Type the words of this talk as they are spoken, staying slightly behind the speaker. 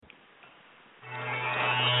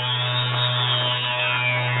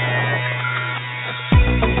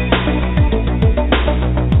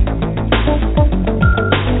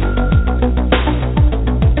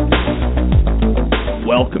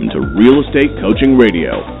Estate Coaching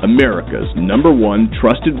Radio, America's #1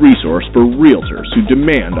 trusted resource for realtors who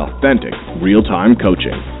demand authentic, real-time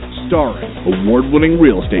coaching. Starring award-winning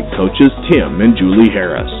real estate coaches Tim and Julie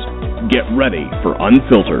Harris. Get ready for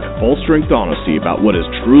unfiltered, full-strength honesty about what is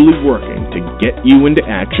truly working to get you into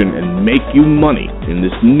action and make you money in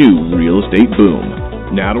this new real estate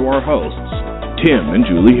boom. Now to our hosts, Tim and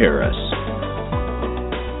Julie Harris.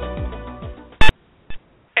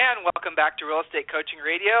 And welcome back to Real Estate Coaching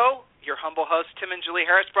Radio. Your humble host, Tim and Julie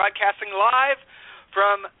Harris, broadcasting live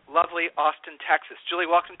from lovely Austin, Texas. Julie,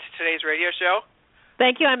 welcome to today's radio show.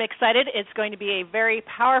 Thank you. I'm excited. It's going to be a very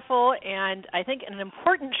powerful and I think an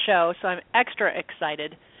important show, so I'm extra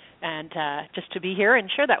excited and just to be here and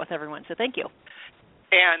share that with everyone. So thank you.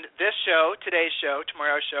 And this show, today's show,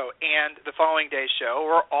 tomorrow's show, and the following day's show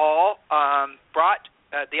were all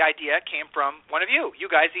the idea came from one of you. You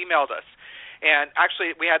guys emailed us. And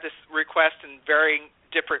actually, we had this request in varying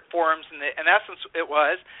different forms. In essence, it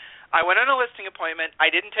was, I went on a listing appointment,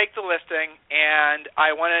 I didn't take the listing, and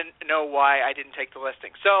I want to know why I didn't take the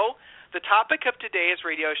listing. So the topic of today's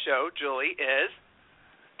radio show, Julie, is?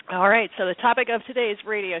 All right, so the topic of today's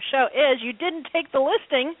radio show is you didn't take the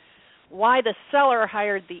listing, why the seller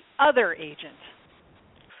hired the other agent.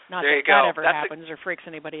 Not there you that go. That ever happens or freaks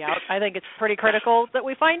anybody out. I think it's pretty critical that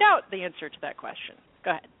we find out the answer to that question.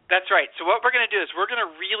 Go ahead. That's right. So what we're going to do is we're going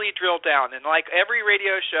to really drill down. And like every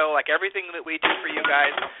radio show, like everything that we do for you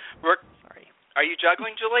guys, Sorry. Are you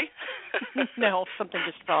juggling, Julie? No, something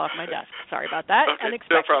just fell off my desk. Sorry about that. Okay,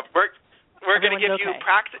 Unexpected. no problem. We're going to give you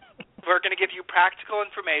okay. We're going to give you practical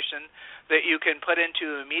information that you can put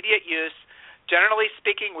into immediate use. Generally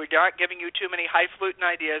speaking, we're not giving you too many highfalutin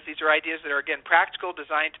ideas. These are ideas that are, again, practical,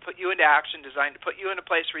 designed to put you into action, designed to put you in a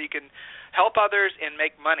place where you can help others and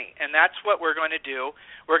make money. And that's what we're going to do.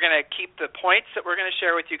 We're going to keep the points that we're going to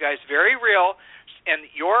share with you guys very real. And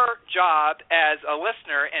your job as a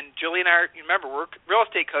listener, and Julie and I, remember, we're real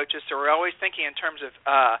estate coaches, so we're always thinking in terms of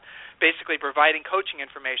basically providing coaching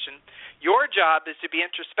information. Your job is to be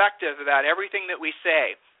introspective about everything that we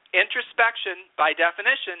say. Introspection, by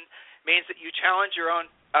definition, means that you challenge your own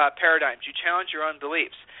paradigms, you challenge your own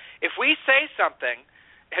beliefs. If we say something,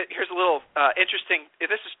 here's a little interesting.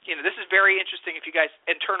 This is very interesting. If you guys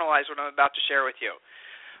internalize what I'm about to share with you,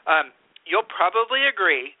 you'll probably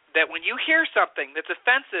agree that when you hear something that's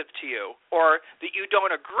offensive to you or that you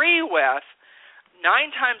don't agree with, 9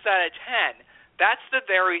 times out of 10, that's the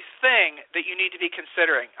very thing that you need to be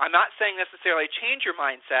considering. I'm not saying necessarily change your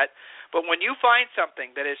mindset, but when you find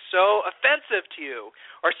something that is so offensive to you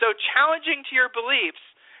or so challenging to your beliefs,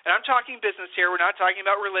 and I'm talking business here, we're not talking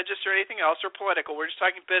about religious or anything else or political, we're just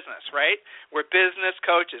talking business, right? We're business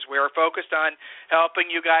coaches. We are focused on helping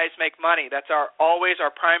you guys make money. That's always our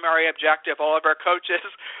primary objective. All of our coaches,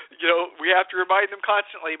 we have to remind them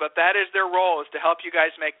constantly, but that is their role, is to help you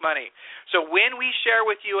guys make money. So when we share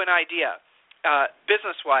with you an idea,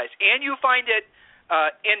 business-wise, and you find it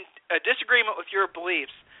in a disagreement with your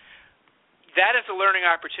beliefs, that is a learning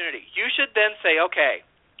opportunity. You should then say, okay,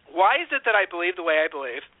 why is it that I believe the way I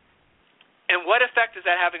believe, and what effect is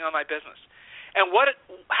that having on my business? And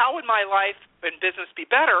how would my life and business be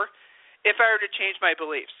better if I were to change my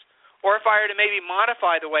beliefs, or if I were to maybe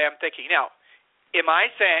modify the way I'm thinking? Now, am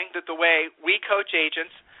I saying that the way we coach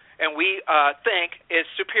agents and we think is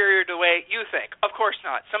superior to the way you think? Of course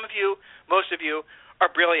not. Some of you, most of you,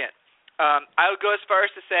 are brilliant. I would go as far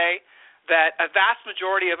as to say that a vast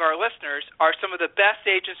majority of our listeners are some of the best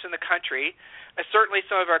agents in the country. Certainly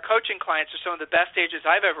some of our coaching clients are some of the best agents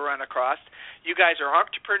I've ever run across. You guys are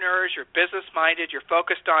entrepreneurs, you're business-minded, you're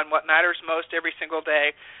focused on what matters most every single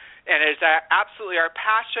day, and it is absolutely our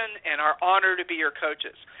passion and our honor to be your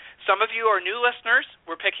coaches. Some of you are new listeners.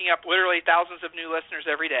 We're picking up literally thousands of new listeners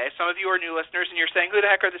every day. Some of you are new listeners, and you're saying, who the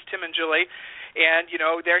heck are this Tim and Julie? And,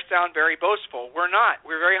 they sound very boastful. We're not.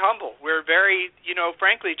 We're very humble. We're very,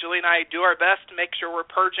 frankly, Julie and I do our best to make sure we're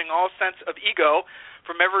purging all sense of ego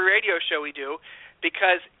from every radio show we do,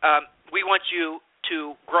 because we want you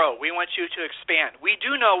to grow. We want you to expand. We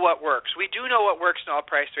do know what works. We do know what works in all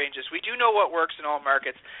price ranges. We do know what works in all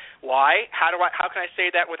markets. Why? How can I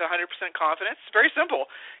say that with 100% confidence? It's very simple,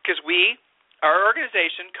 because our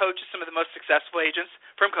organization coaches some of the most successful agents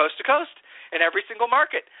from coast to coast in every single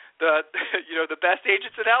market. The best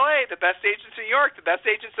agents in LA, the best agents in New York, the best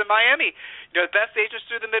agents in Miami, the best agents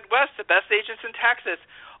through the Midwest, the best agents in Texas.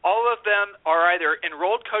 All of them are either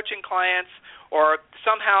enrolled coaching clients or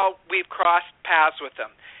somehow we've crossed paths with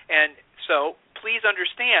them. And so please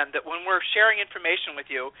understand that when we're sharing information with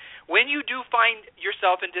you, when you do find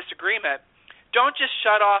yourself in disagreement, don't just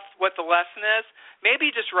shut off what the lesson is.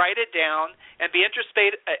 Maybe just write it down and be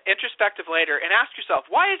introspective later and ask yourself,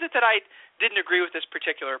 why is it that I didn't agree with this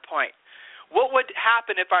particular point? What would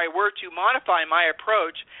happen if I were to modify my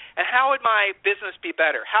approach, and how would my business be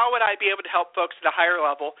better? How would I be able to help folks at a higher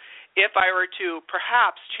level if I were to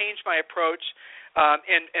perhaps change my approach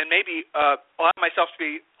and maybe allow myself to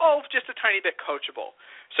be just a tiny bit coachable?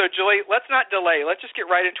 So, Julie, let's not delay. Let's just get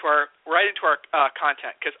right into our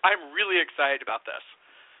content, because I'm really excited about this.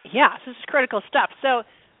 Yeah, this is critical stuff. So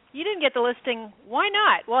you didn't get the listing. Why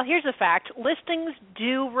not? Well, here's a fact. Listings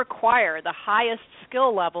do require the highest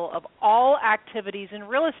skill level of all activities in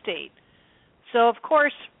real estate. So, of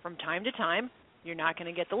course, from time to time, you're not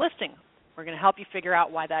going to get the listing. We're going to help you figure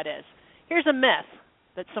out why that is. Here's a myth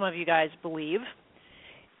that some of you guys believe.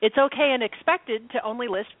 It's okay and expected to only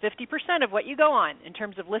list 50% of what you go on in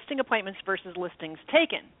terms of listing appointments versus listings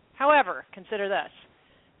taken. However, consider this.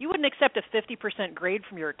 You wouldn't accept a 50% grade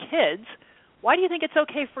from your kids. Why do you think it's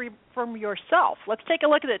okay from yourself? Let's take a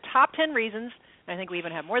look at the top 10 reasons, I think we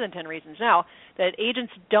even have more than 10 reasons now, that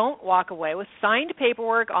agents don't walk away with signed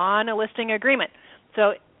paperwork on a listing agreement.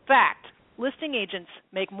 So, fact, listing agents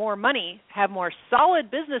make more money, have more solid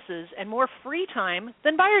businesses, and more free time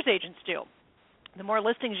than buyer's agents do. The more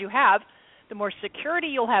listings you have, the more security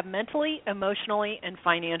you'll have mentally, emotionally, and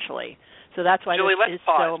financially. So that's why Julie, this is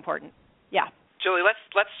so important. Yeah. Julie,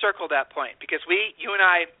 let's circle that point, because you and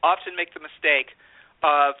I often make the mistake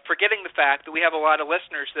of forgetting the fact that we have a lot of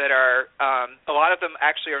listeners that are, a lot of them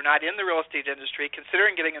actually are not in the real estate industry,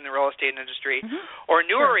 considering getting in the real estate industry, or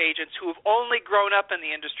newer agents who have only grown up in the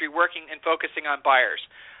industry working and focusing on buyers.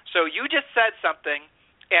 So you just said something,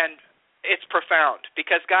 and it's profound,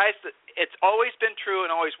 because, guys, it's always been true and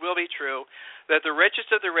always will be true that the richest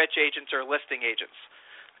of the rich agents are listing agents.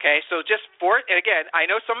 Okay, so and again, I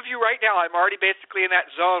know some of you right now, I'm already basically in that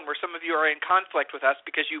zone where some of you are in conflict with us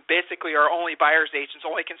because you basically are only buyer's agents,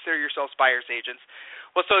 only consider yourselves buyer's agents.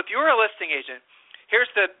 Well, so if you're a listing agent, here's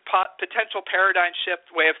the potential paradigm shift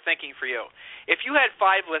way of thinking for you. If you had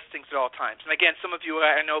 5 listings at all times, and again, some of you,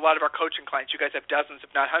 I know a lot of our coaching clients, you guys have dozens, if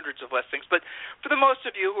not hundreds of listings, but for the most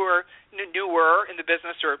of you who are newer in the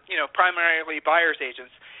business or, primarily buyer's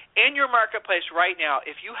agents, in your marketplace right now,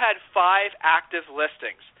 if you had 5 active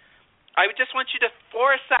listings, I would just want you to,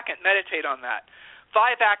 for a second, meditate on that.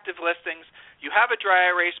 5 active listings, you have a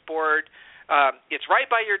dry erase board, it's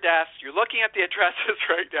right by your desk, you're looking at the addresses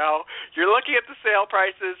right now, you're looking at the sale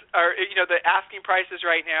prices, or the asking prices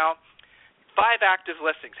right now. 5 active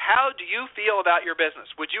listings. How do you feel about your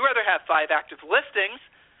business? Would you rather have 5 active listings,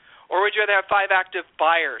 or would you rather have 5 active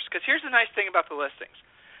buyers? Because here's the nice thing about the listings.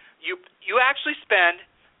 You actually spend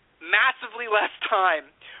massively less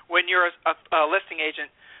time when you're a listing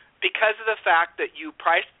agent, because of the fact that you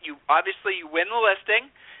obviously win the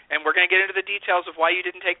listing, and we're going to get into the details of why you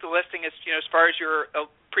didn't take the listing as far as your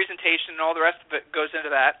presentation and all the rest of it goes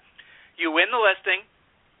into that. You win the listing,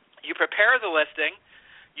 you prepare the listing,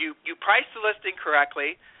 you price the listing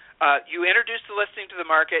correctly, you introduce the listing to the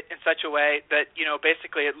market in such a way that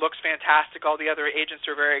basically it looks fantastic. All the other agents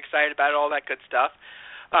are very excited about it, all that good stuff,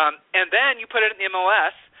 and then you put it in the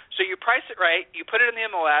MLS. So you price it right, you put it in the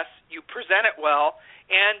MLS, you present it well,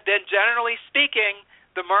 and then generally speaking,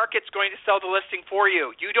 the market's going to sell the listing for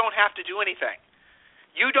you. You don't have to do anything.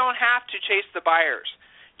 You don't have to chase the buyers.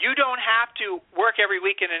 You don't have to work every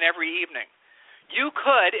weekend and every evening. You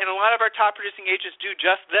could, and a lot of our top producing agents do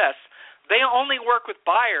just this. They only work with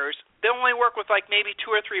buyers. They only work with maybe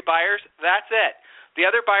 2 or 3 buyers. That's it. The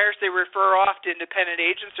other buyers they refer off to independent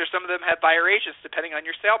agents, or some of them have buyer agents, depending on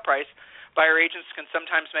your sale price. Buyer agents can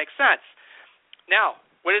sometimes make sense. Now,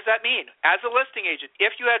 what does that mean? As a listing agent,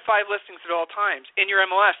 if you had 5 listings at all times, in your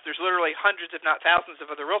MLS, there's literally hundreds, if not thousands, of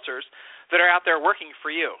other realtors that are out there working for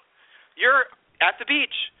you. You're at the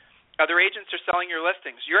beach. Other agents are selling your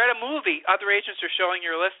listings. You're at a movie. Other agents are showing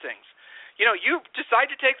your listings. You decide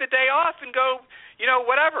to take the day off and go,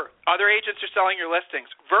 whatever. Other agents are selling your listings.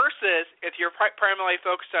 Versus if you're primarily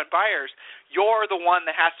focused on buyers, you're the one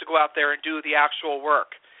that has to go out there and do the actual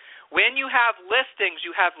work. When you have listings,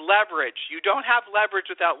 you have leverage. You don't have leverage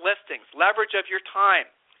without listings. Leverage of your time.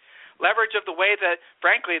 Leverage of the way that,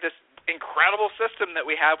 frankly, this incredible system that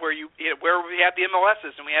we have where we have the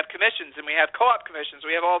MLSs and we have commissions and we have co-op commissions,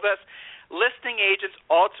 we have all this. Listing agents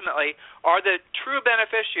ultimately are the true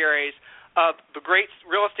beneficiaries of the great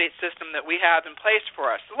real estate system that we have in place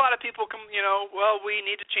for us. A lot of people come, we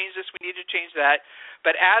need to change this, we need to change that.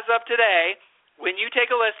 But as of today, when you take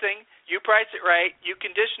a listing, you price it right, you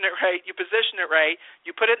condition it right, you position it right,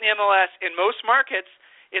 you put it in the MLS, in most markets,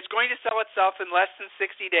 it's going to sell itself in less than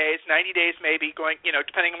 60 days, 90 days maybe,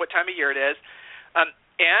 depending on what time of year it is.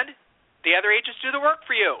 And The other agents do the work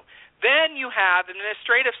for you. Then you have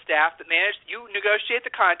administrative staff that manage. You negotiate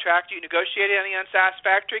the contract. You negotiate any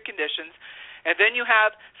unsatisfactory conditions. And then you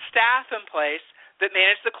have staff in place that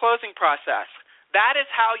manage the closing process. That is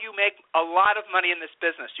how you make a lot of money in this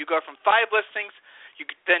business. You go from 5 listings,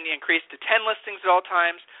 then you increase to 10 listings at all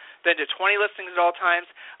times, then to 20 listings at all times.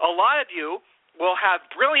 A lot of you will have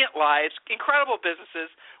brilliant lives, incredible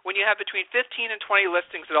businesses, when you have between 15 and 20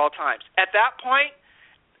 listings at all times. At that point,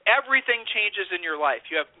 everything changes in your life.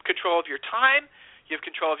 You have control of your time, you have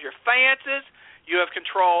control of your finances, you have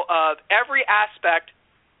control of every aspect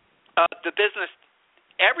of the business.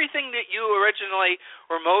 Everything that you originally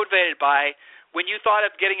were motivated by when you thought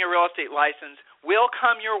of getting a real estate license will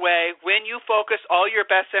come your way when you focus all your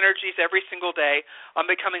best energies every single day on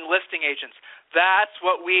becoming listing agents. That's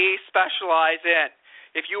what we specialize in.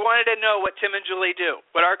 If you wanted to know what Tim and Julie do,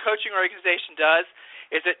 what our coaching organization does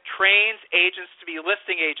is it trains agents to be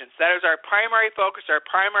listing agents. That is our primary focus, our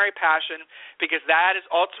primary passion, because that is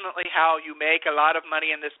ultimately how you make a lot of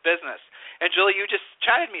money in this business. And Julie, you just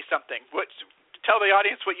chatted me something. Tell the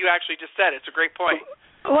audience what you actually just said. It's a great point.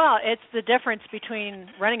 Well, it's the difference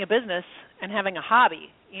between running a business and having a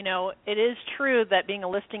hobby. You know, it is true that being a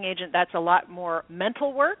listing agent, that's a lot more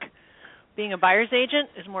mental work. Being a buyer's agent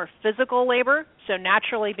is more physical labor. So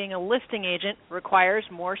naturally, being a listing agent requires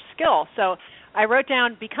more skill. So I wrote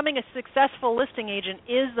down becoming a successful listing agent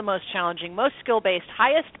is the most challenging, most skill-based,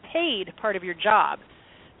 highest paid part of your job.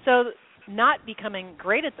 So not becoming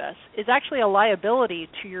great at this is actually a liability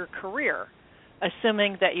to your career,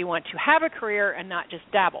 assuming that you want to have a career and not just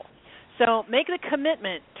dabble. So make the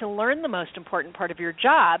commitment to learn the most important part of your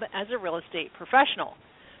job as a real estate professional.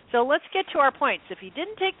 So let's get to our points. If you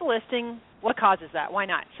didn't take the listing, what causes that? Why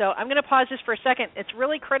not? So I'm going to pause just for a second. It's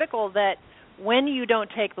really critical that when you don't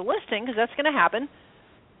take the listing, because that's going to happen,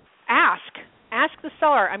 ask the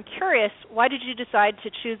seller, I'm curious, why did you decide to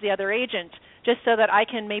choose the other agent? Just so that I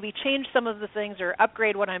can maybe change some of the things or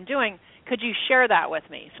upgrade what I'm doing. Could you share that with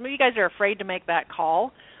me? Some of you guys are afraid to make that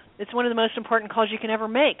call. It's one of the most important calls you can ever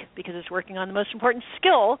make because it's working on the most important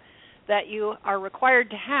skill that you are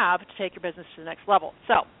required to have to take your business to the next level.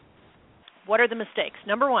 So, what are the mistakes?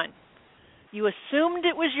 Number one, you assumed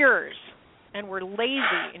it was yours and were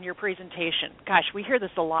lazy in your presentation. Gosh, we hear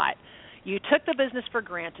this a lot. You took the business for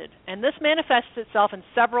granted, and this manifests itself in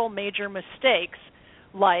several major mistakes,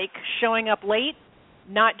 like showing up late,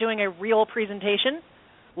 not doing a real presentation,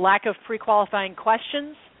 lack of pre-qualifying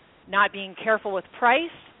questions, not being careful with price,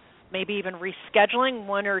 maybe even rescheduling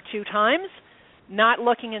 1 or 2 times, not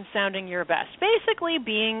looking and sounding your best. Basically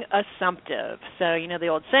being assumptive. So you know the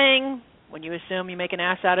old saying, when you assume you make an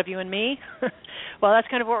ass out of you and me? Well, that's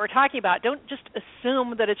kind of what we're talking about. Don't just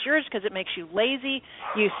assume that it's yours because it makes you lazy.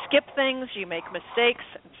 You skip things, you make mistakes,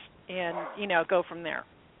 and, go from there.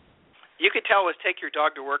 You could tell us take your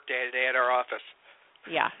dog to work day to day at our office.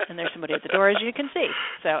 Yeah, and there's somebody at the door, as you can see.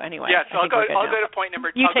 So anyway, yeah. So I'll go to point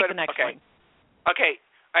number. You take the next one. Okay.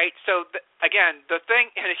 All right. So again, the thing,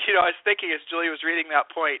 and I was thinking as Julie was reading that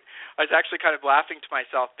point, I was actually kind of laughing to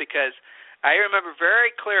myself because I remember very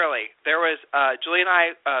clearly there was Julie and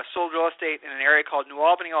I sold real estate in an area called New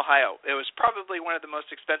Albany, Ohio. It was probably one of the most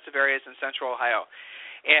expensive areas in Central Ohio,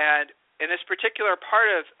 and in this particular part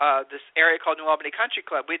of this area called New Albany Country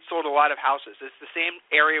Club, we'd sold a lot of houses. It's the same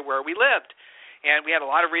area where we lived. And we had a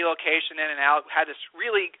lot of relocation in and out. We had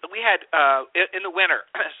in the winter,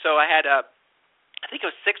 so I had, I think it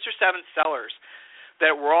was 6 or 7 sellers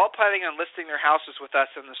that were all planning on listing their houses with us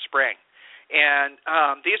in the spring. And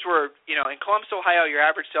these were, in Columbus, Ohio, your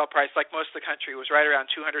average sale price, like most of the country, was right around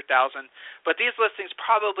 $200,000. But these listings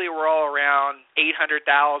probably were all around $800,000,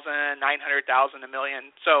 $900,000, $1 million.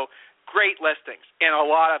 So great listings, and a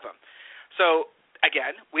lot of them. So,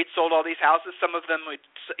 again, we'd sold all these houses. Some of them,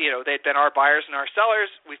 they'd been our buyers and our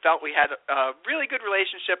sellers. We felt we had a really good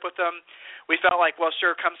relationship with them. We felt like, well,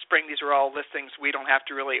 sure, come spring, these are all listings. We don't have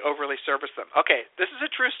to really overly service them. Okay, this is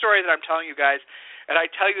a true story that I'm telling you guys, and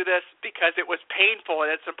I tell you this because it was painful,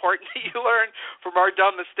 and it's important that you learn from our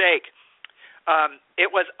dumb mistake.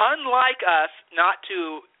 It was unlike us not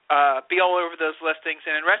to be all over those listings,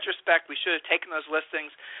 and in retrospect, we should have taken those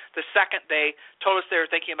listings the second they told us they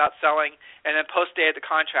were thinking about selling and then post-dated the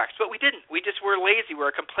contracts. But we didn't. We just were lazy. We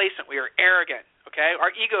were complacent. We were arrogant, okay?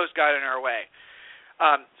 Our egos got in our way.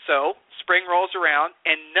 So spring rolls around,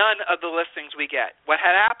 and none of the listings we get. What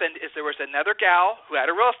had happened is there was another gal who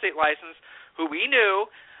had a real estate license who we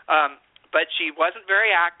knew, but she wasn't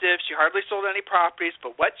very active. She hardly sold any properties.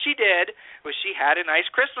 But what she did was she had a nice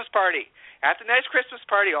Christmas party. At the nice Christmas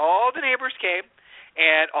party, all the neighbors came,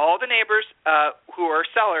 and all the neighbors who are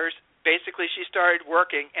sellers basically she started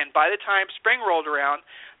working, and by the time spring rolled around,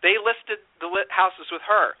 they listed the houses with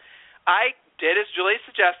her. I did as Julie's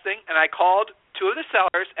suggesting, and I called two of the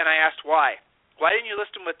sellers, and I asked why. Why didn't you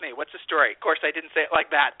list them with me? What's the story? Of course, I didn't say it like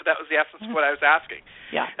that, but that was the essence of what I was asking.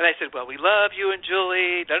 Yeah. And I said, well, we love you and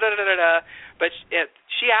Julie, da-da-da-da-da. But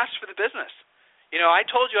she asked for the business. I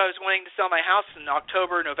told you I was wanting to sell my house in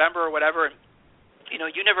October, November, or whatever, and you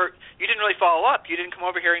didn't really follow up. You didn't come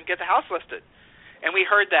over here and get the house listed. And we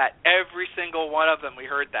heard that. Every single one of them, we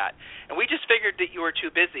heard that. And we just figured that you were too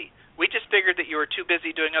busy. We just figured that you were too busy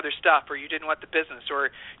doing other stuff, or you didn't want the business, or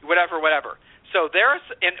whatever. So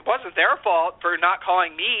and it wasn't their fault for not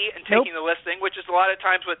calling me and taking the listing, which is a lot of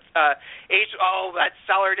times what that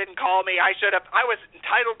seller didn't call me. I was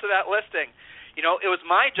entitled to that listing. It was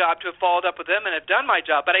my job to have followed up with them and have done my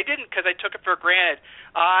job, but I didn't because I took it for granted.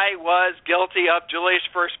 I was guilty of Julie's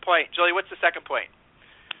first point. Julie, what's the second point?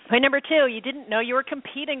 Point number 2, you didn't know you were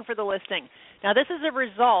competing for the listing. Now, this is a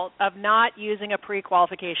result of not using a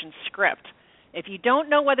pre-qualification script. If you don't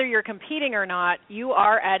know whether you're competing or not, you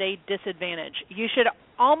are at a disadvantage. You should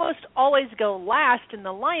almost always go last in the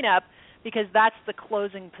lineup because that's the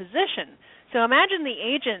closing position. So imagine the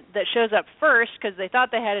agent that shows up first because they thought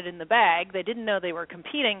they had it in the bag. They didn't know they were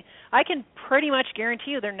competing. I can pretty much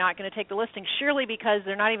guarantee you they're not going to take the listing, surely because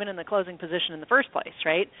they're not even in the closing position in the first place,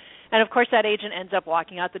 right? And, of course, that agent ends up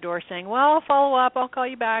walking out the door saying, well, I'll follow up, I'll call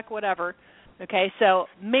you back, whatever. Okay, so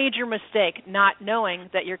major mistake not knowing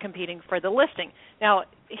that you're competing for the listing. Now,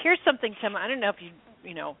 here's something, Tim, I don't know if you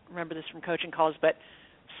remember this from coaching calls, but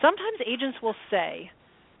sometimes agents will say,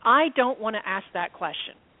 I don't want to ask that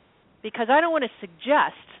question because I don't want to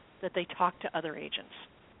suggest that they talk to other agents.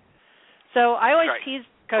 So I always tease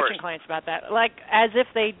coaching clients about that, like as if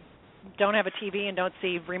they don't have a TV and don't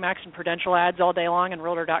see RE/MAX and Prudential ads all day long and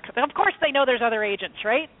Realtor.com. Of course they know there's other agents,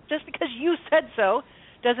 right? Just because you said so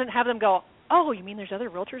doesn't have them go, oh, you mean there's other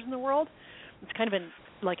realtors in the world? It's kind of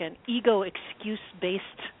like an ego excuse-based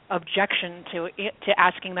objection to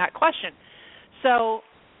asking that question. So,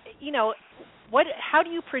 how do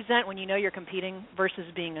you present when you know you're competing versus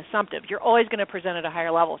being assumptive? You're always going to present at a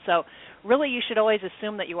higher level. So really you should always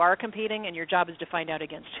assume that you are competing and your job is to find out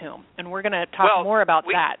against whom. And we're going to talk more about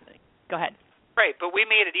that. Go ahead. Right, but we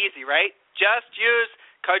made it easy, right? Just use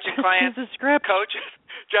coaching clients. Use the script. Coaches,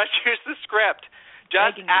 just use the script.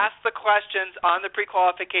 Just ask the questions on the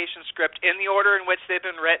pre-qualification script in the order in which they've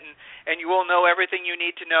been written, and you will know everything you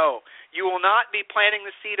need to know. You will not be planting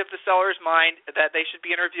the seed of the seller's mind that they should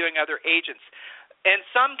be interviewing other agents. In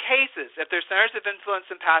some cases, if there's centers of influence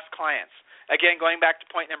in past clients, again, going back to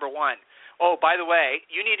point number 1, oh, by the way,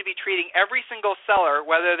 you need to be treating every single seller,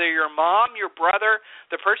 whether they're your mom, your brother,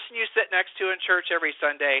 the person you sit next to in church every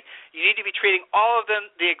Sunday, you need to be treating all of them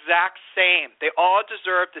the exact same. They all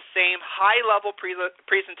deserve the same high-level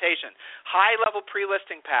presentation, high-level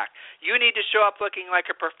pre-listing pack. You need to show up looking like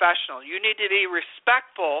a professional. You need to be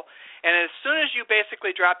respectful, and as soon as you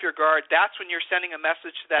basically drop your guard, that's when you're sending a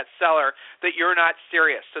message to that seller that you're not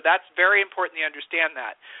serious. So that's very important to understand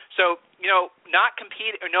that. So, not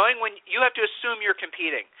compete, or knowing when you have to assume you're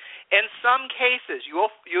competing. In some cases, you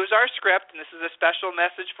will use our script, and this is a special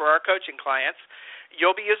message for our coaching clients.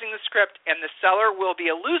 You'll be using the script, and the seller will be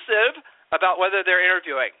elusive about whether they're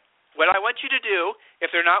interviewing. What I want you to do,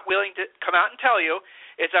 if they're not willing to come out and tell you,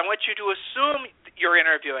 is I want you to assume you're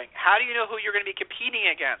interviewing. How do you know who you're going to be competing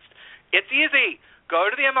against? It's easy. Go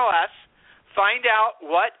to the MLS, find out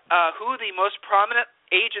who the most prominent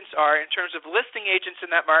agents are in terms of listing agents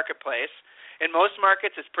in that marketplace. In most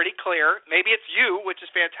markets, it's pretty clear. Maybe it's you, which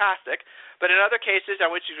is fantastic. But in other cases, I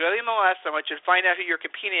want you to go to the MLS. I want you to find out who you're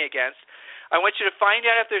competing against. I want you to find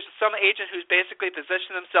out if there's some agent who's basically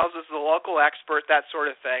positioned themselves as the local expert, that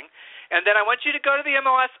sort of thing. And then I want you to go to the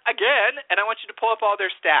MLS again, and I want you to pull up all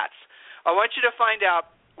their stats. I want you to find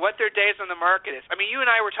out what their days on the market is. I mean, you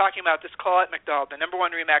and I were talking about this Colette McDonald, the number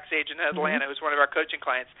 1 RE/MAX agent in Atlanta, who's one of our coaching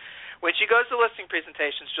clients. When she goes to listing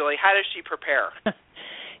presentations, Julie, how does she prepare?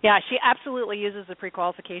 Yeah, she absolutely uses the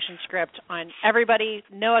pre-qualification script on everybody,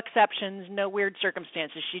 no exceptions, no weird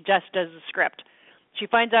circumstances. She just does the script. She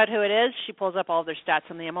finds out who it is. She pulls up all their stats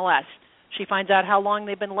on the MLS. She finds out how long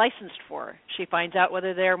they've been licensed for. She finds out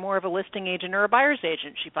whether they're more of a listing agent or a buyer's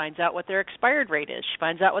agent. She finds out what their expired rate is. She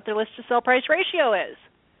finds out what their list-to-sell price ratio is.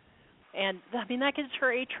 And, that gives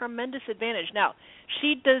her a tremendous advantage. Now,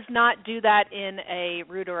 she does not do that in a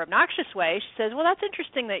rude or obnoxious way. She says, well, that's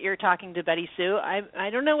interesting that you're talking to Betty Sue. I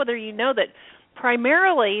don't know whether you know that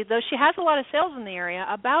primarily, though she has a lot of sales in the area,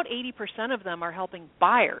 about 80% of them are helping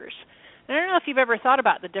buyers. And I don't know if you've ever thought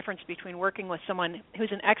about the difference between working with someone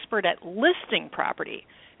who's an expert at listing property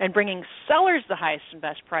and bringing sellers the highest and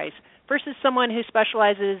best price versus someone who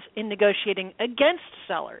specializes in negotiating against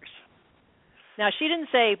sellers. Now, she didn't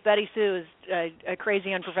say Betty Sue is a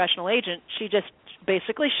crazy unprofessional agent. She just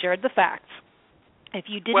basically shared the facts. If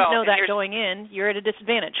you didn't know that going in, you're at a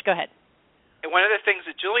disadvantage. Go ahead. And one of the things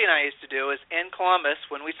that Julie and I used to do is in Columbus,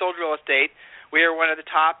 when we sold real estate, we were one of the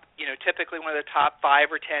top, typically one of the top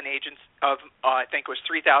 5 or 10 agents of, I think it was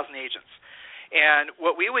 3,000 agents. And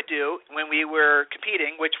what we would do when we were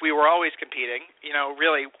competing, which we were always competing,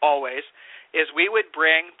 really always, is we would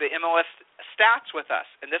bring the MLS stats with us.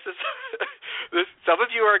 And this is, some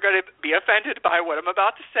of you are going to be offended by what I'm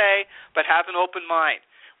about to say, but have an open mind.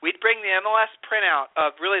 We'd bring the MLS printout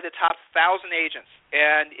of really the top 1,000 agents,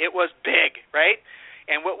 and it was big, right?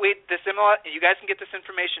 And this MLS, you guys can get this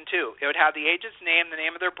information too. It would have the agent's name, the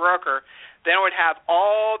name of their broker. Then it would have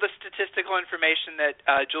all the statistical information that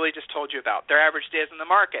Julie just told you about, their average days in the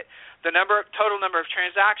market, the total number of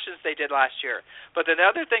transactions they did last year. But the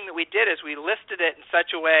other thing that we did is we listed it in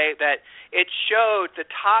such a way that it showed the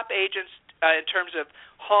top agents in terms of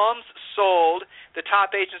homes sold, the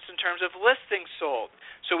top agents in terms of listings sold.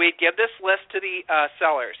 So we'd give this list to the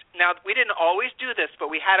sellers. Now, we didn't always do this, but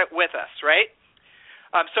we had it with us, right?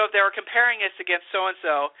 So if they were comparing us against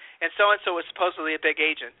so-and-so was supposedly a big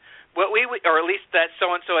agent, what we would, or at least that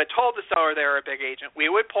so-and-so had told the seller they were a big agent,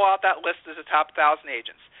 we would pull out that list as the top 1,000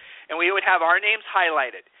 agents. And we would have our names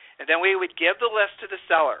highlighted. And then we would give the list to the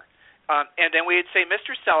seller. And then we would say,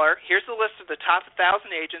 Mr. Seller, here's the list of the top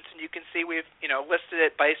 1,000 agents, and you can see we've listed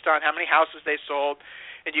it based on how many houses they sold,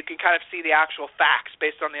 and you can kind of see the actual facts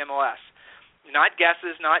based on the MLS. Not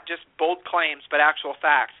guesses, not just bold claims, but actual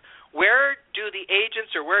facts. Where do the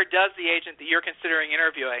agents, or where does the agent that you're considering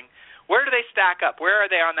interviewing, where do they stack up? Where are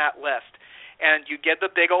they on that list? And you give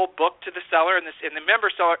the big old book to the seller, and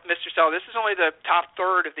remember, Mr. Seller, this is only the top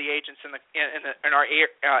third of the agents in our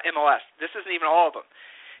MLS. This isn't even all of them.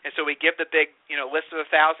 And so we give the big, list of 1,000,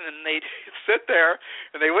 and they'd sit there,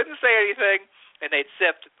 and they wouldn't say anything, and they'd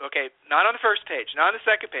sift, okay, not on the first page, not on the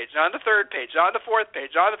second page, not on the third page, not on the fourth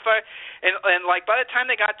page, not on the fifth, and like by the time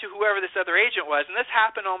they got to whoever this other agent was, and this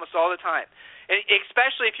happened almost all the time, and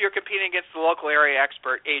especially if you're competing against the local area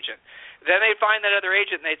expert agent, then they'd find that other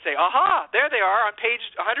agent, and they'd say, aha, there they are on page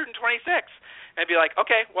 126. And be like,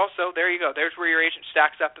 okay, well, so there you go. There's where your agent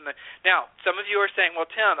stacks up. Now, some of you are saying, well,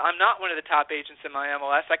 Tim, I'm not one of the top agents in my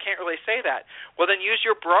MLS. I can't really say that. Well, then use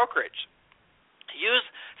your brokerage. Use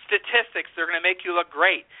statistics that are going to make you look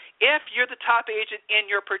great. If you're the top agent in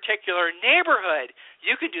your particular neighborhood,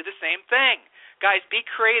 you can do the same thing. Guys, be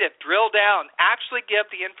creative. Drill down. Actually give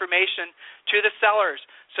the information to the sellers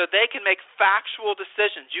so they can make factual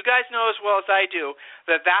decisions. You guys know as well as I do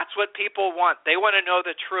that that's what people want. They want to know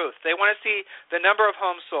the truth. They want to see the number of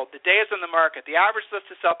homes sold, the days on the market, the average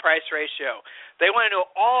list-to-sell price ratio. They want to know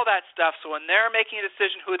all that stuff, so when they're making a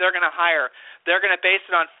decision who they're going to hire, they're going to base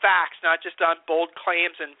it on facts, not just on bold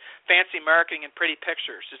claims and fancy marketing and pretty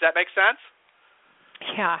pictures. Does that make sense?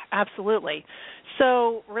 Yeah, absolutely.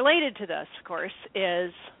 So related to this, of course,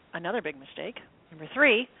 is another big mistake. Number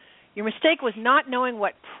 3, your mistake was not knowing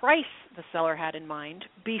what price the seller had in mind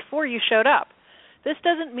before you showed up. This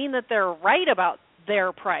doesn't mean that they're right about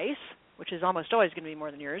their price, which is almost always going to be more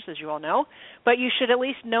than yours, as you all know, but you should at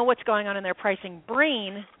least know what's going on in their pricing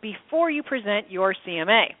brain before you present your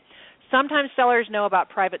CMA. Sometimes sellers know about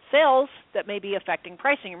private sales that may be affecting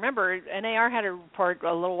pricing. Remember, NAR had a report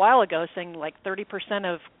a little while ago saying like 30%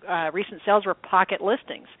 of recent sales were pocket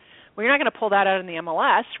listings. Well, you're not going to pull that out in the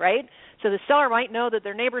MLS, right? So the seller might know that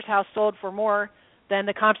their neighbor's house sold for more than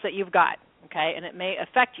the comps that you've got, okay, and it may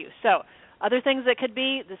affect you. So other things that could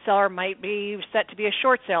be, the seller might be set to be a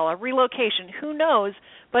short sale, a relocation, who knows?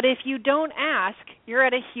 But if you don't ask, you're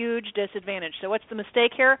at a huge disadvantage. So what's the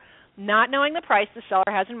mistake here? Not knowing the price the seller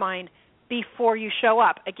has in mind before you show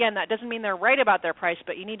up. Again, that doesn't mean they're right about their price,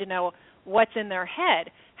 but you need to know what's in their head.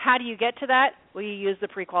 How do you get to that? Well, you use the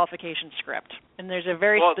pre-qualification script. And there's a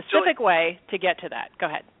very specific way to get to that. Go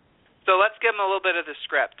ahead. So let's give them a little bit of the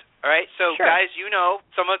script. All right? So, sure. Guys,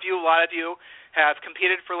 some of you, a lot of you, have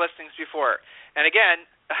competed for listings before. And, again,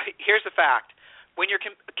 here's the fact. When you're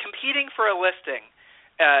competing for a listing,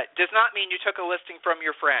 does not mean you took a listing from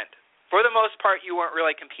your friend. For the most part, you weren't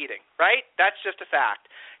really competing, right? That's just a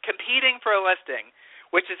fact. Competing for a listing,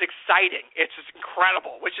 which is exciting, it's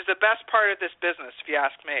incredible, which is the best part of this business, if you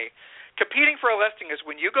ask me. Competing for a listing is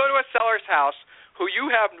when you go to a seller's house who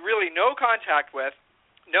you have really no contact with,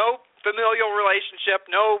 no familial relationship,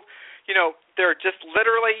 they're just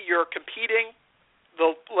literally, you're competing,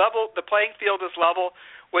 the playing field is level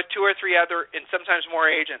with 2 or 3 other and sometimes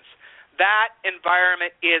more agents. that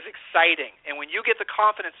environment is exciting. And when you get the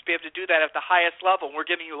confidence to be able to do that at the highest level, and we're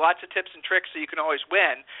giving you lots of tips and tricks so you can always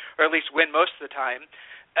win, or at least win most of the time,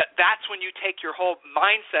 that's when you take your whole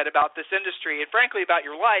mindset about this industry and, frankly, about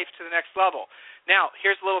your life to the next level. Now,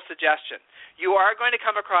 here's a little suggestion. You are going to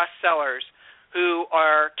come across sellers who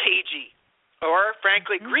are cagey or,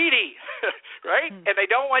 frankly, greedy, right? And they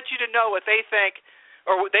don't want you to know what they think,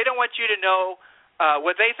 or they don't want you to know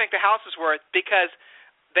what they think the house is worth, because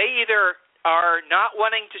they either are not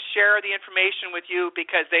wanting to share the information with you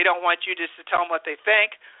because they don't want you just to tell them what they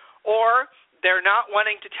think, or they're not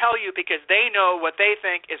wanting to tell you because they know what they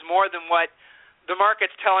think is more than what the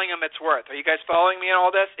market's telling them it's worth. Are you guys following me in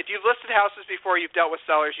all this? If you've listed houses before, you've dealt with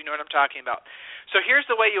sellers, you know what I'm talking about. So here's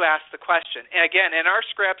the way you ask the question. And again, in our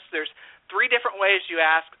scripts, there's 3 different ways you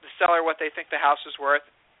ask the seller what they think the house is worth,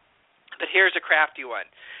 but here's a crafty one.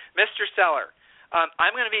 Mr. Seller,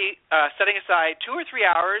 I'm going to be setting aside 2 or 3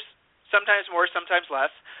 hours, sometimes more, sometimes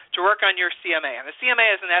less, to work on your CMA. And the CMA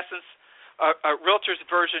is, in essence, a realtor's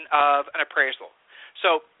version of an appraisal.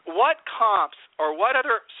 So what comps or what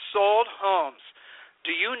other sold homes do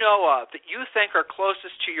you know of that you think are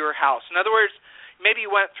closest to your house? In other words, maybe you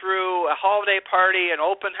went through a holiday party, an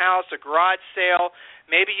open house, a garage sale.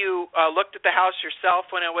 Maybe you looked at the house yourself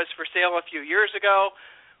when it was for sale a few years ago.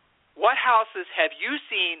 What houses have you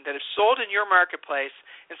seen that have sold in your marketplace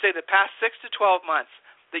in, say, the past 6 to 12 months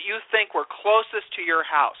that you think were closest to your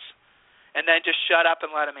house? And then just shut up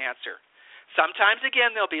and let them answer. Sometimes,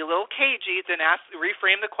 again, they'll be a little cagey, then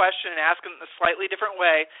reframe the question and ask them in a slightly different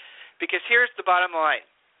way, because here's the bottom line.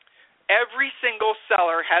 Every single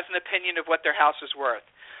seller has an opinion of what their house is worth.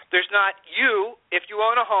 There's not you, if you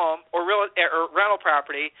own a home or rental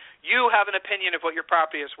property, you have an opinion of what your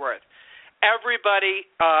property is worth.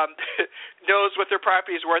 Everybody knows what their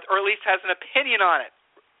property is worth, or at least has an opinion on it.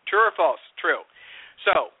 True or false? True.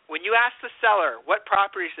 So when you ask the seller what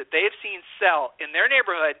properties that they've seen sell in their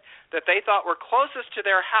neighborhood that they thought were closest to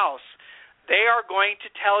their house, they are going to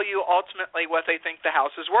tell you ultimately what they think the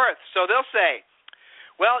house is worth. So they'll say,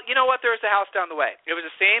 well, you know what, there's a house down the way. It was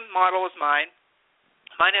the same model as mine.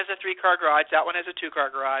 Mine has a 3-car garage. That one has a 2-car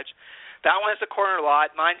garage. That one has a corner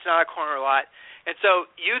lot. Mine's not a corner lot. And so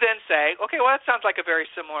you then say, okay, well, that sounds like a very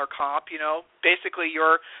similar comp. You know, basically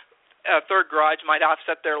your third garage might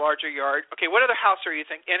offset their larger yard. Okay, what other house are you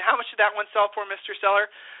thinking? And how much did that one sell for, Mr. Seller?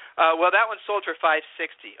 Well, that one sold for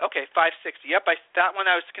 $560. Okay, $560. Yep, that one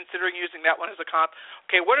I was considering using that one as a comp.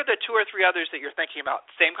 Okay, what are the 2 or 3 others that you're thinking about?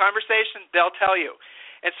 Same conversation, they'll tell you.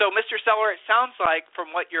 And so, Mr. Seller, it sounds like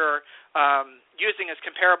from what you're using as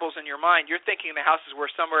comparables in your mind, you're thinking the house is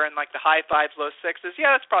worth somewhere in like the high 5s, low 6s.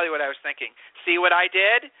 Yeah, that's probably what I was thinking. See what I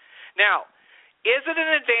did? Now, is it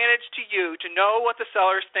an advantage to you to know what the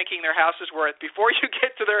seller's thinking their house is worth before you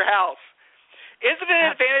get to their house? Is it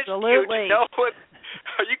an advantage to you to know what?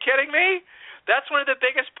 Are you kidding me? That's one of the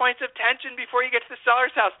biggest points of tension before you get to the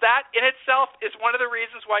seller's house. That in itself is one of the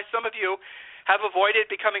reasons why some of you have avoided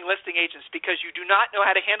becoming listing agents, because you do not know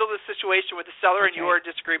how to handle the situation with the seller and you are in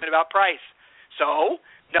disagreement about price. So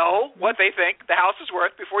know what they think the house is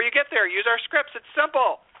worth before you get there. Use our scripts. It's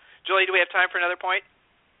simple. Julie, do we have time for another point?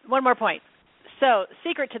 One more point. So,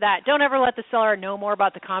 secret to that, don't ever let the seller know more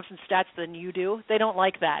about the comps and stats than you do. They don't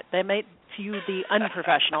like that. They may view the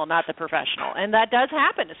unprofessional, not the professional. And that does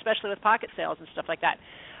happen, especially with pocket sales and stuff like that.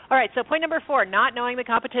 All right, so point number 4, not knowing the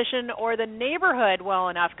competition or the neighborhood well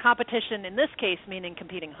enough. Competition in this case meaning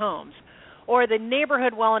competing homes. Or the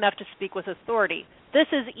neighborhood well enough to speak with authority. This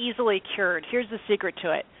is easily cured. Here's the secret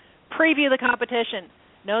to it. Preview the competition.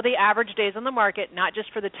 Know the average days on the market, not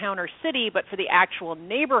just for the town or city, but for the actual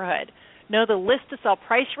neighborhood. Know the list-to-sell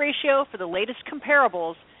price ratio for the latest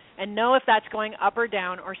comparables, and know if that's going up or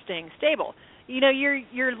down or staying stable. You know,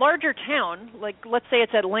 your larger town, like let's say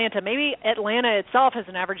it's Atlanta, maybe Atlanta itself has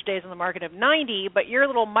an average days on the market of 90, but your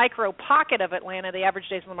little micro pocket of Atlanta, the average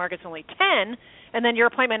days on the market is only 10, and then your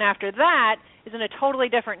appointment after that is in a totally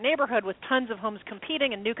different neighborhood with tons of homes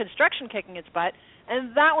competing and new construction kicking its butt,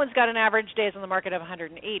 and that one's got an average days on the market of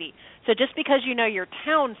 180. So just because you know your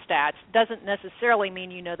town stats doesn't necessarily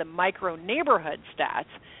mean you know the micro neighborhood stats.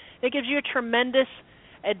 It gives you a tremendous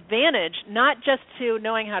advantage, not just to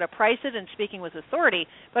knowing how to price it and speaking with authority,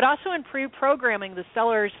 but also in pre-programming the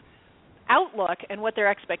seller's outlook and what their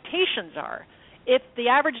expectations are. If the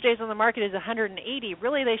average days on the market is 180,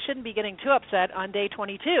 really they shouldn't be getting too upset on day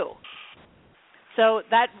 22. So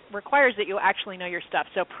that requires that you actually know your stuff.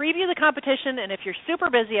 So preview the competition, and if you're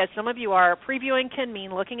super busy, as some of you are, previewing can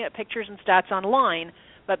mean looking at pictures and stats online,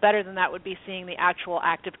 but better than that would be seeing the actual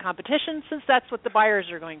active competition, since that's what the buyers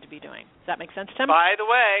are going to be doing. Does that make sense, Tim? By the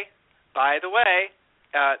way,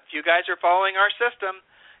 if you guys are following our system,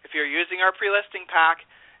 if you're using our pre-listing pack,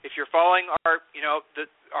 if you're following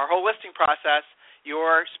our whole listing process,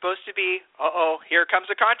 you're supposed to be, here comes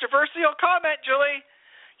a controversial comment, Julie.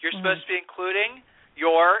 You're supposed to be including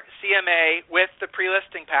your CMA with the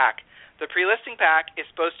pre-listing pack. The pre-listing pack is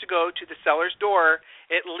supposed to go to the seller's door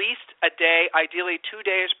at least a day, ideally 2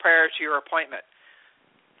 days prior to your appointment.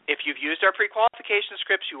 If you've used our pre-qualification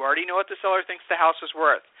scripts, you already know what the seller thinks the house is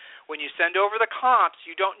worth. When you send over the comps,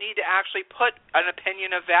 you don't need to actually put an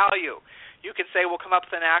opinion of value. You can say, we'll come up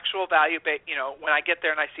with an actual value when I get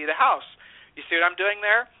there and I see the house. You see what I'm doing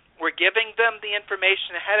there? We're giving them the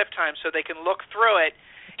information ahead of time so they can look through it.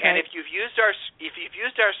 Okay. And if you've used our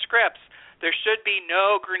scripts, there should be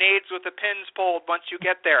no grenades with the pins pulled once you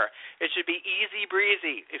get there. It should be easy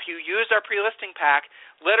breezy. If you use our pre-listing pack,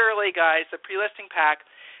 literally, guys, the pre-listing pack,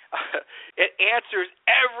 it answers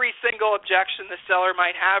every single objection the seller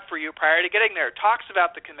might have for you prior to getting there. It talks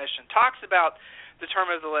about the commission, talks about the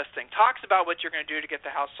term of the listing, talks about what you're going to do to get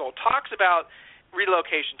the house sold, talks about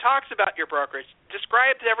relocation, talks about your brokerage,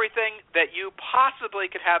 describes everything that you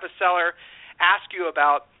possibly could have a seller ask you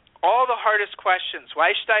about. All the hardest questions.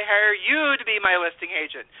 Why should I hire you to be my listing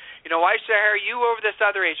agent? Why should I hire you over this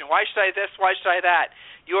other agent? Why should I this? Why should I that?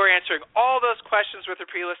 You are answering all those questions with the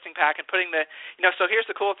pre-listing pack and putting so here's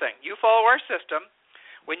the cool thing. You follow our system.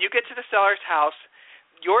 When you get to the seller's house,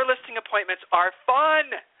 your listing appointments are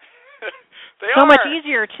fun. They are. So much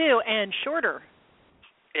easier, too, and shorter.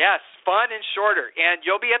 Yes, fun and shorter. And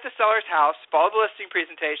you'll be at the seller's house, follow the listing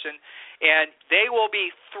presentation, and they will be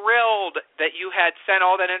thrilled that you had sent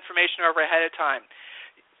all that information over ahead of time.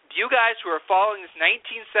 You guys who are following this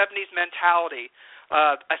 1970s mentality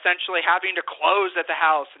of essentially having to close at the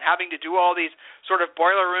house and having to do all these sort of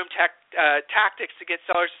boiler room tactics to get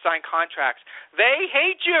sellers to sign contracts, they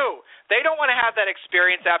hate you. They don't want to have that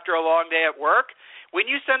experience after a long day at work. When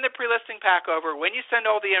you send the pre-listing pack over, when you send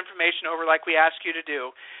all the information over like we ask you to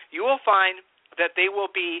do, you will find that they will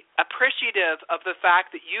be appreciative of the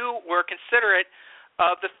fact that you were considerate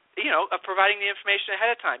of of providing the information ahead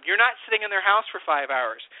of time. You're not sitting in their house for 5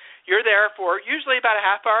 hours. You're there for usually about a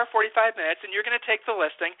half hour, 45 minutes, and you're going to take the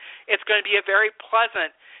listing. It's going to be a very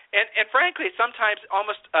pleasant and frankly, sometimes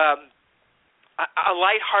almost a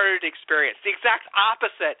lighthearted experience, the exact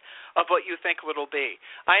opposite of what you think it'll be.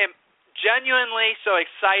 I am genuinely so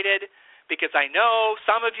excited because I know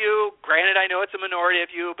some of you, granted I know it's a minority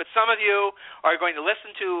of you, but some of you are going to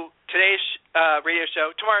listen to today's radio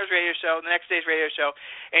show, tomorrow's radio show, the next day's radio show,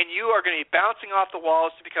 and you are going to be bouncing off the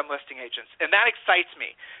walls to become listing agents. And that excites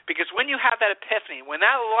me because when you have that epiphany, when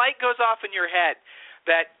that light goes off in your head,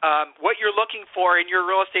 that what you're looking for in your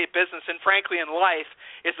real estate business and, frankly, in life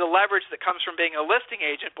is the leverage that comes from being a listing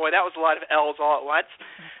agent. Boy, that was a lot of L's all at once.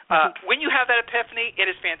 When you have that epiphany, it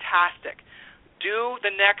is fantastic. Do the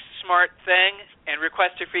next smart thing and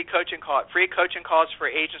request a free coaching call at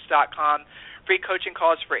freecoachingcallsforagents.com,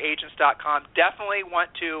 freecoachingcallsforagents.com. Definitely want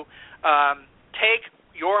to take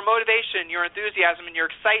your motivation, your enthusiasm, and your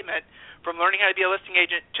excitement from learning how to be a listing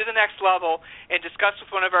agent to the next level and discuss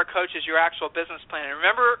with one of our coaches your actual business plan. And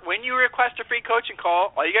remember, when you request a free coaching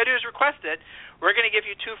call, all you got to do is request it. We're going to give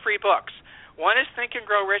you 2 free books. One is Think and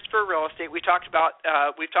Grow Rich for Real Estate. We've talked about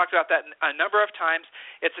that a number of times.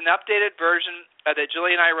 It's an updated version that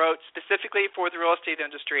Julie and I wrote specifically for the real estate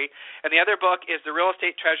industry. And the other book is the Real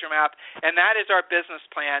Estate Treasure Map, and that is our business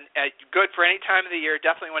plan. Good for any time of the year.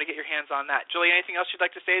 Definitely want to get your hands on that. Julie, anything else you'd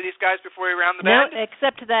like to say to these guys before we round the bend? No,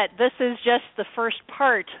 except that this is just the first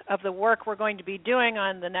part of the work we're going to be doing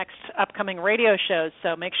on the next upcoming radio shows.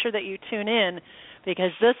 So make sure that you tune in,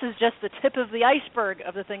 because this is just the tip of the iceberg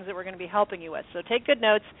of the things that we're going to be helping you with. So take good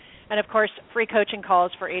notes, and, of course,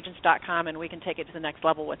 freecoachingcallsforagents.com, and we can take it to the next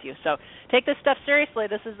level with you. So take this stuff seriously.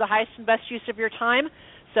 This is the highest and best use of your time.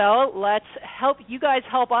 So let's help you guys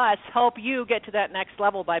help us help you get to that next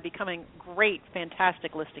level by becoming great,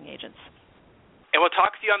 fantastic listing agents. And we'll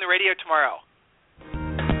talk to you on the radio tomorrow.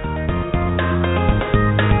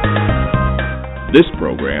 This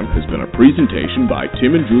program has been a presentation by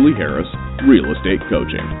Tim and Julie Harris, Real Estate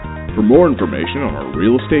Coaching. For more information on our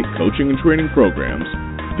real estate coaching and training programs,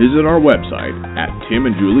 visit our website at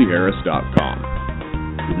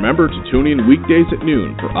timandjulieharris.com. Remember to tune in weekdays at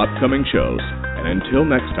noon for upcoming shows. And until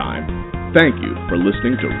next time, thank you for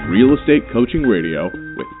listening to Real Estate Coaching Radio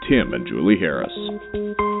with Tim and Julie Harris.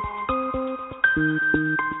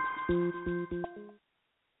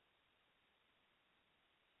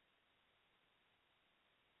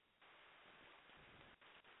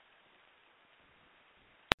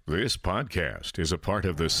 This podcast is a part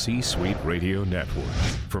of the C-Suite Radio Network.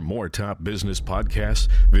 For more top business podcasts,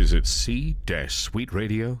 visit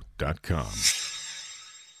c-suiteradio.com.